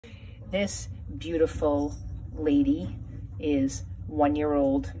This beautiful lady is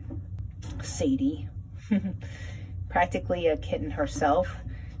 1-year-old Sadie, practically a kitten herself.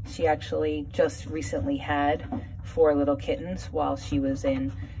 She actually just recently had 4 little kittens while she was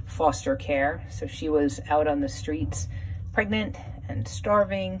in foster care. So she was out on the streets pregnant and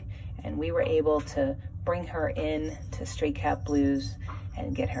starving, and we were able to bring her in to Stray Cat Blues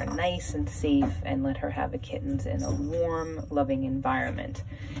and get her nice and safe and let her have the kittens in a warm, loving environment.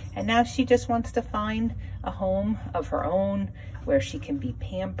 And now she just wants to find a home of her own where she can be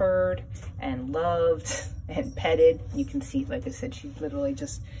pampered and loved and petted. You can see, like I said, she literally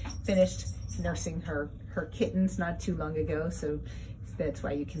just finished nursing her kittens not too long ago, so that's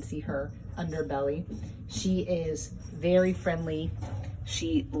why you can see her underbelly. She is very friendly.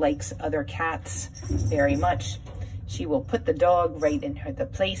 She likes other cats very much. She will put the dog right in the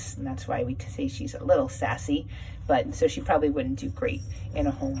place, and that's why we say she's a little sassy. But so she probably wouldn't do great in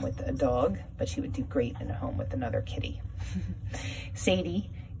a home with a dog, but she would do great in a home with another kitty. Sadie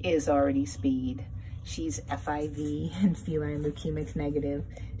is already spayed. She's FIV and feline leukemic negative.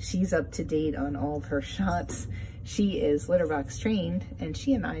 She's up to date on all of her shots. She is litter box trained, and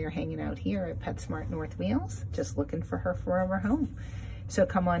she and I are hanging out here at PetSmart North Wales, just looking for her forever home. So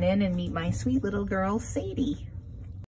come on in and meet my sweet little girl, Sadie.